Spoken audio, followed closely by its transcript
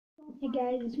Hey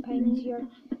guys, it's Pines here,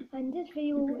 and this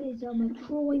video is a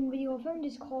trolling video. I found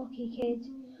this cokey kid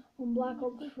on Black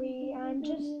Ops 3, and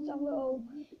just a little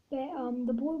bit.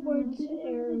 The blue words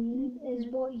is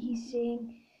what he's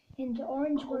saying, and the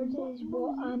orange words is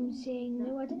what I'm saying.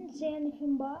 No, I didn't say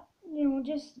anything, but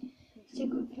just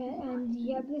stick with it. And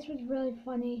yeah, this was really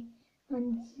funny,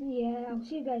 and yeah, I'll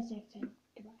see you guys next time.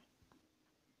 Goodbye.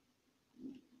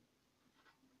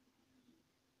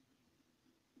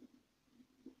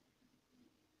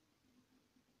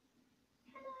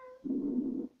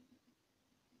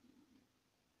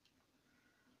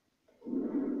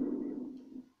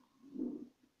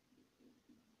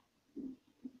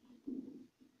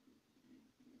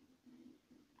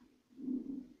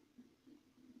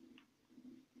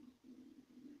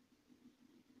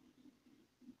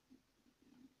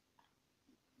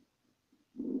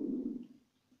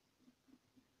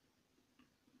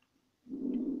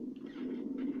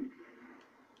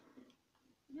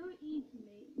 You're easy,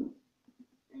 mate,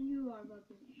 and you are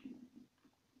rubbish.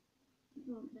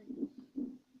 No offense.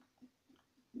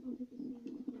 Don't take it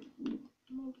seriously.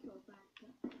 I'm also bad,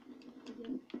 but I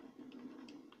guess.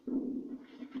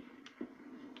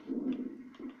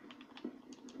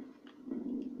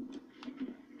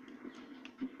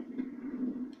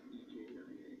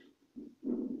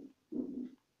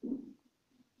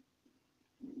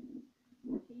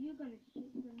 Okay, you're gonna shit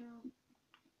for now.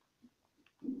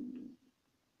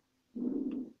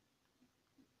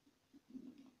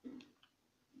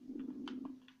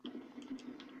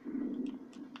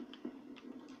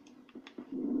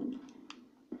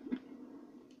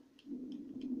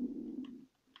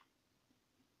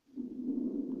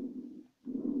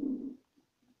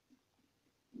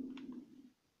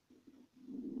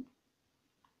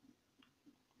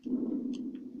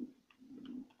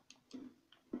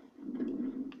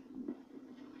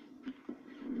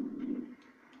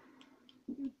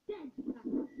 You're dead,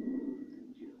 sucker.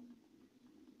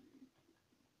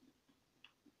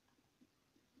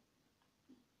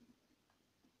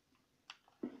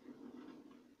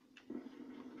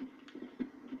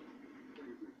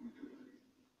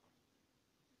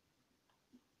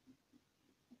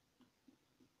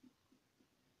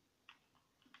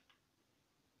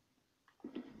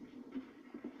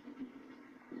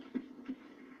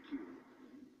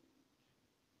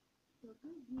 You're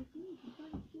good, you're good,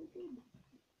 you're good. Good.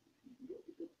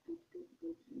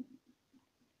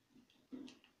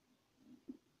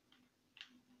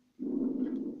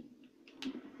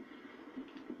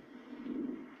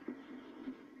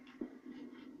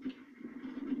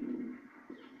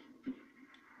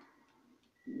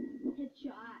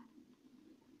 Headshot.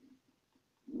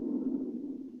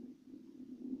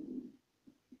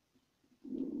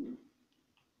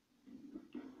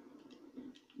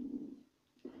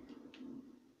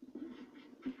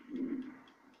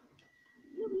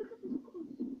 Look at this course.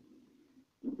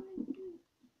 5-3.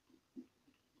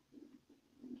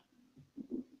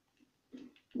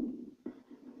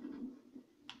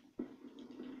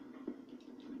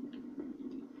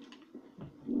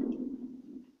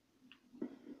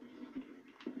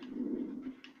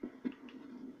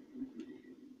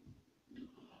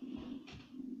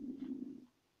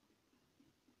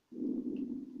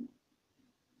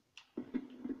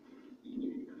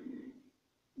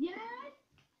 Yes!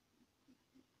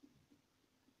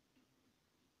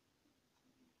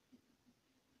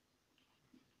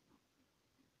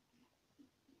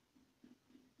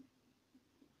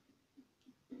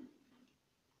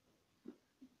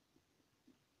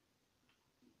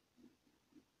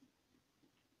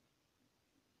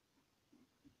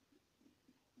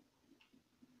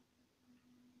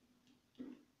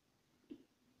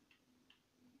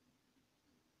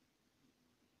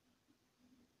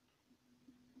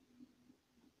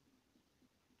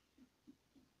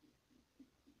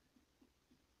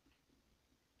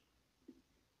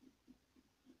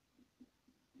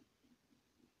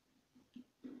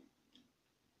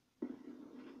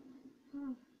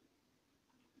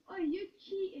 Oh, you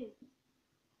cheated.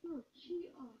 You're a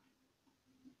cheater.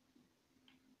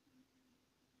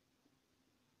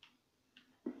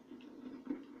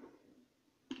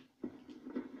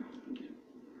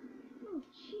 You're a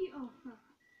cheater.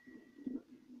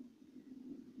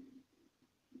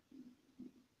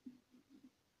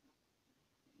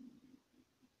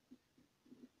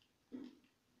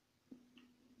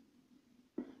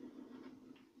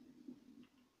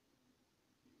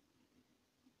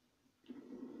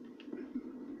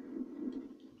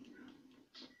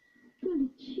 You're a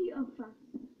cheater.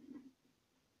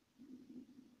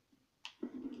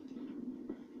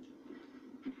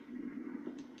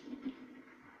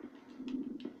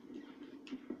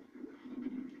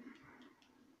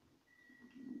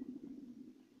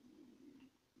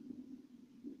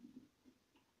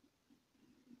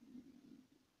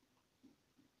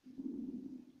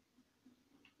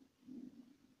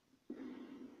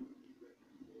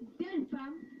 dead,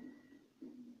 fam.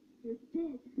 You're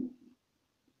dead.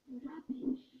 You're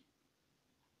rubbish.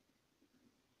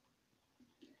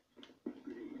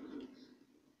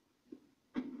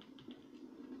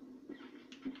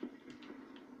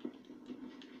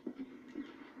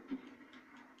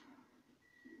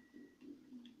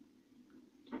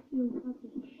 You're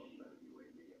rubbish.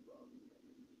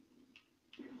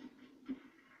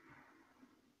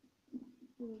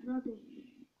 You're rubbish.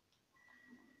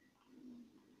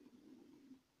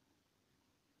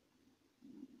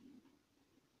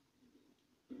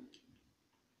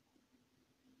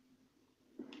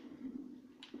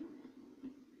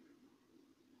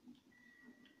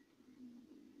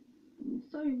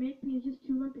 Sorry, mate, you're just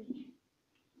too rubbish.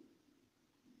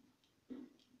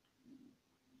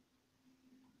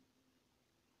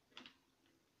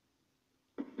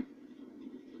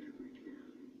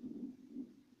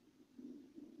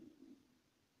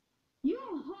 You're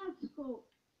a hard scope.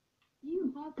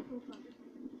 You hard scoper.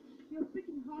 You're a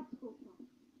freaking hard scoper.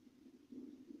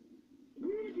 If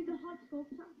you're gonna do the hard scope,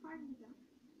 I'm fine with that.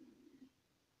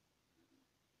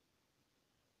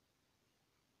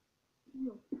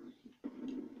 You're pussy.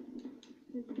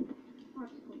 Freaking hard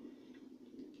scope.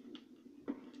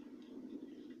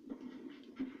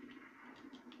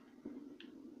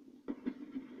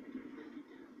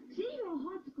 See, you're a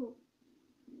hard scope.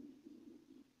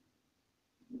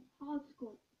 Hard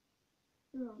scope.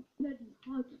 You're a bloody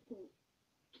hard scope.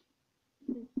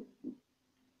 Listen,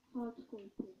 hard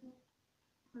scope.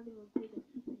 Can't even play the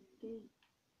freaking game.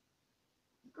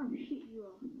 Look how shit you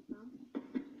are, man.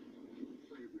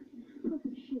 Proper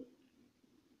shit.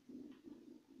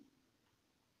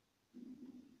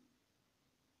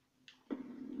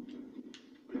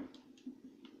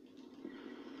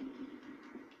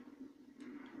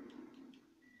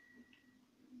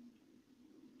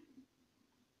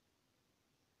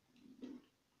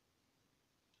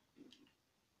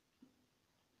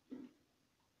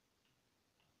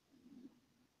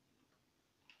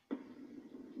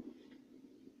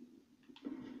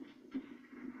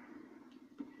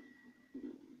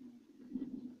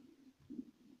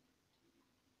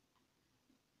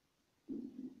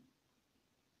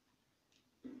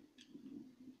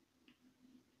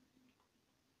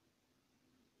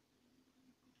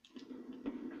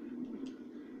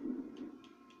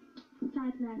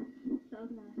 Side left. So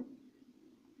left.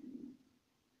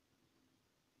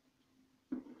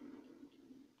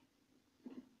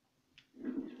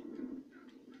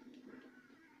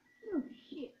 Oh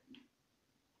shit.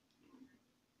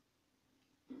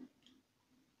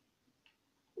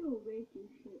 You're way too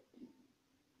shit.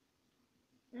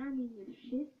 I mean you're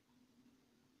shit.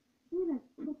 You're like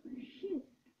proper shit.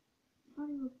 Can't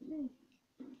even play.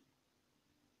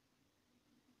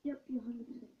 Yep, you're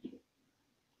 100% shit.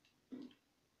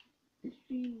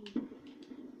 Extremely shit.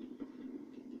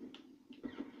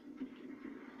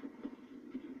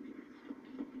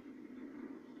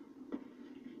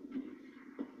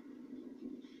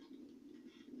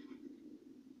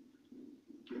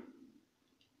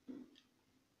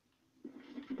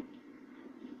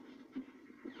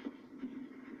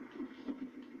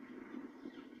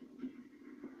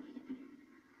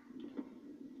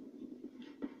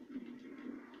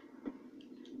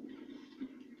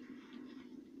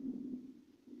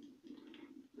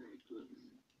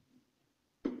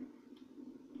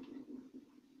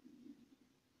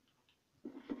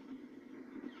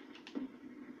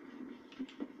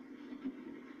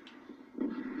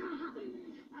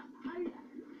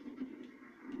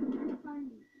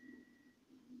 Finally.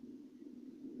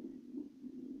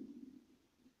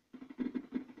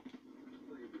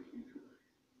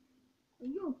 Oh,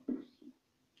 you're a pussy.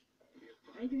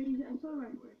 I got his assault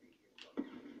rifle.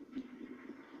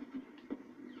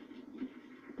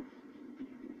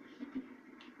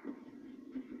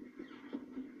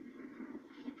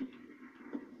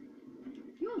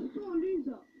 You're a sore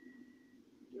loser.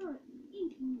 You're an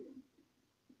idiot.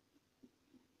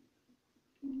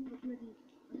 Using a bloody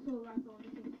assault rifle on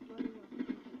this bloody one.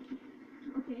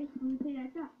 Okay, I'm gonna play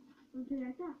like that. I'm gonna play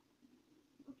like that.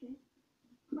 Okay.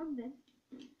 Come then.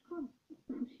 Come,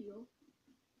 pussy yo.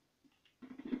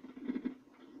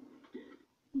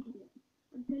 Idiot.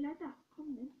 I'm gonna play like that.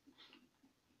 Come then.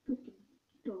 Freaking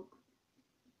dog.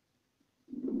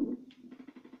 Freaking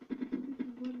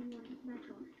 1v1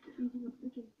 sniper. Using a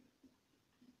freaking...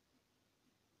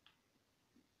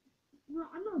 No,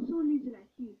 I'm not a sore loser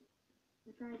like you.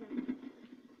 The guy that...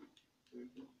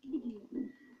 Idiot.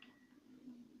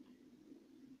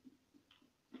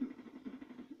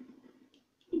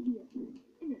 Idiot.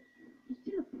 Innit? You're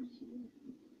still a pussy, innit?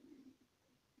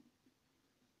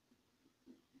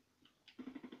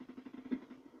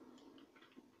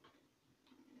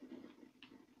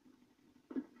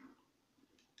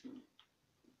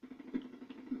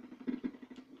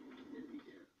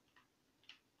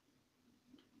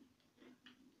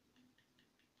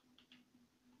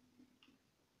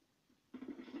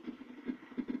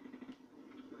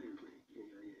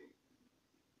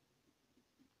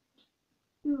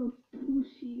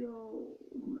 Lucio.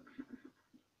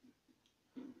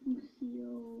 Lucio.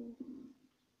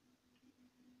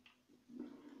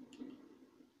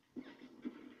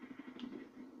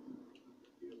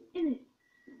 In it.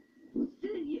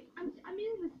 Still, I'm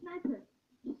using the sniper.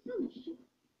 Still shit.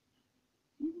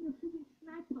 Using a freaking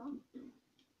sniper.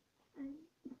 And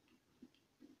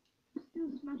still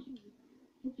smashing you.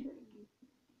 Headshotting you.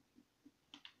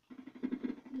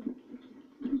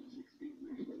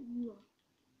 That's what you are.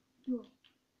 You're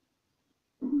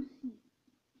pussy.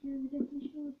 Do you know the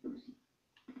definition of pussy?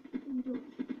 You don't.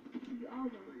 You are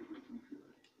one.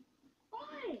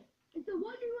 Oi! It's a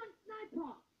 1v1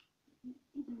 sniper! You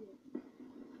idiot.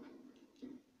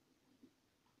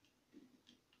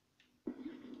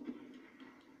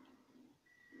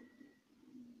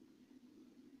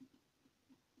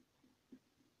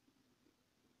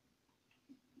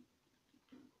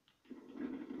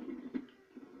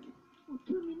 Oh,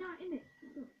 kill me now, innit?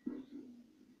 Go.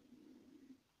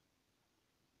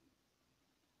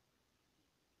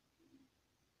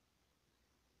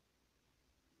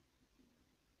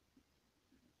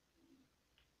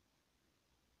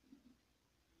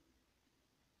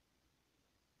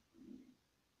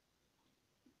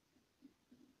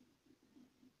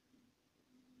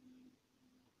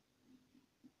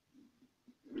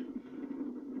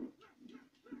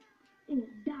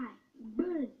 Innit? Die.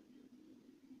 Burn.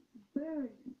 Burn.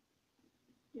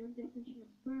 Do you know the definition of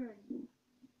burn?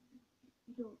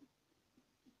 You don't.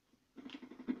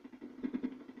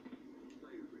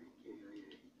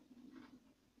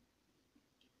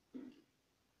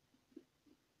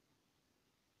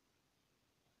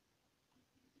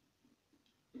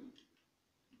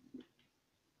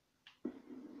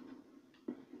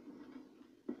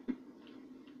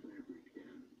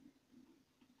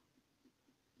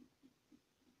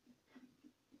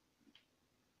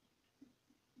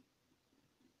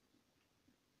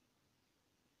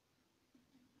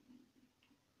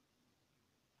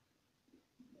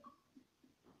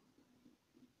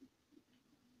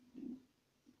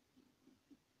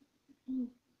 You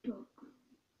dog.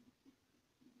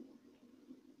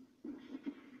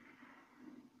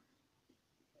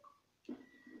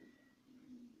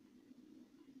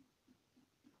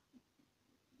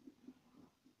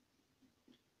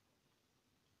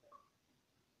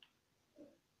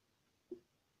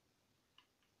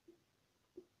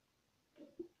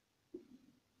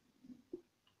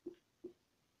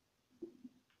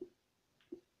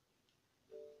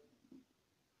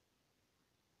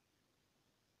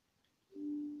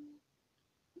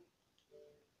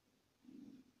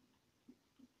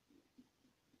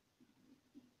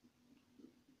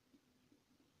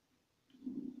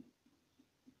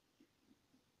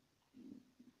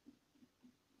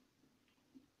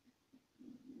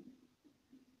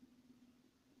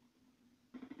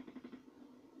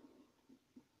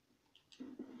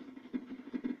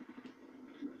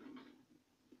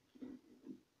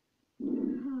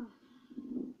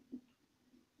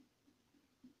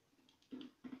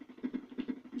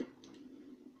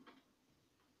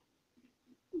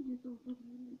 You just don't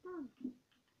fucking understand.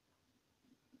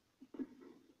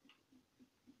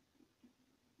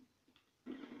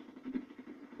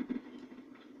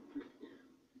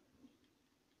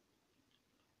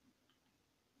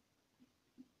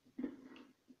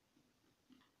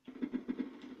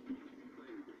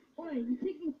 Oi, you're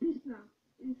taking a piss now.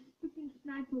 It's freaking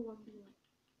sniper 1v1.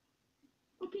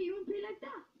 Okay, you wanna play like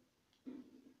that?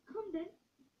 Come then.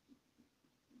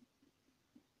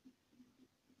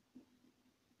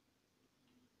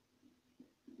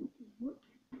 What?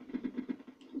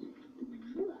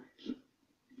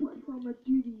 What from a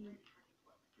duty?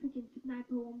 Freaking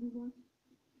sniper 1v1.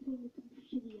 Playing with some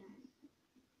shitty ass.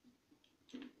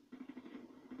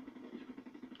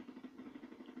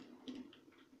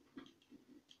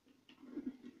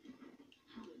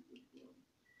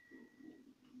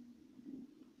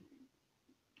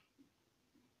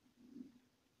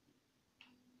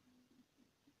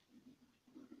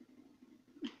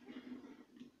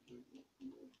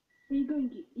 Where you going,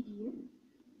 you idiot?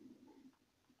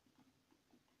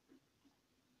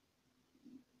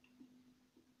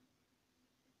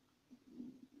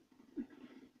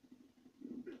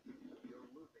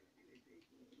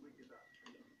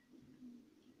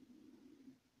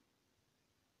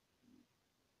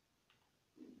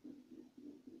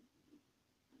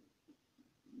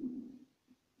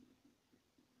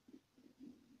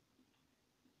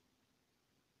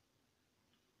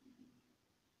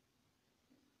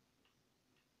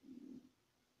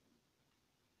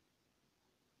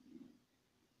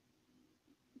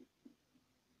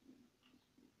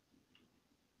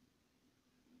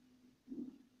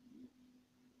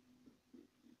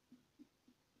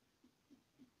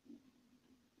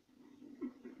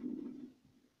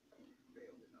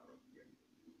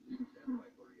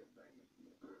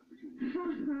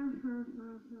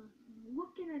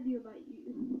 What can I do about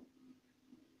you?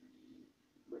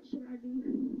 What should I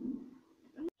do?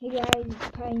 Hey guys,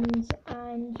 it's Pines,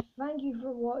 and thank you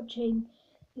for watching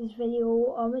this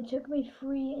video. It took me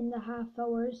 3.5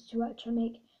 hours to actually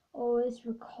make all this,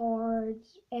 record,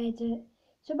 edit.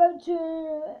 So about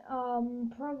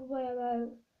probably about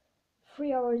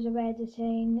 3 hours of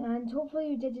editing, and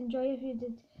hopefully you did enjoy. If you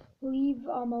did, leave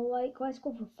a like. Let's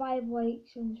go for 5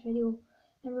 likes on this video,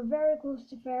 and we're very close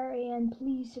to 30. And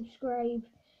please subscribe,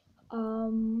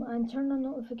 and turn on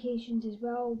notifications as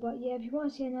well. But yeah, if you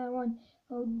want to see another one,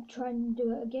 I'll try and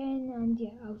do it again. And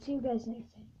yeah, I'll see you guys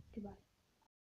next time.